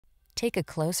Take a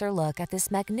closer look at this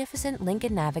magnificent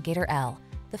Lincoln Navigator L,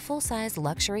 the full-size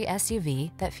luxury SUV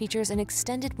that features an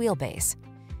extended wheelbase.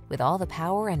 With all the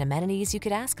power and amenities you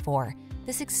could ask for,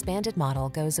 this expanded model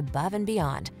goes above and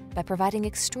beyond by providing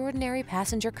extraordinary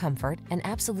passenger comfort and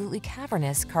absolutely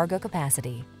cavernous cargo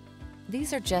capacity.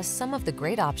 These are just some of the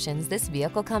great options this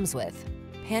vehicle comes with: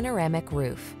 panoramic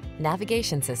roof,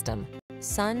 navigation system,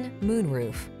 sun, moon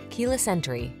roof, keyless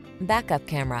entry, backup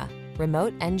camera,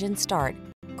 remote engine start,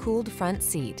 cooled front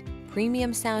seat,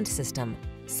 premium sound system,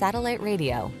 satellite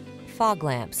radio, fog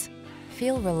lamps.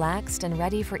 Feel relaxed and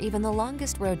ready for even the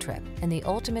longest road trip and the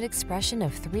ultimate expression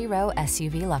of three-row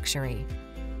SUV luxury.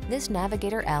 This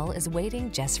Navigator L is waiting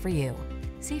just for you.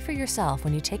 See for yourself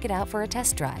when you take it out for a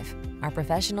test drive. Our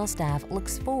professional staff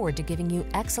looks forward to giving you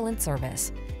excellent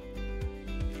service.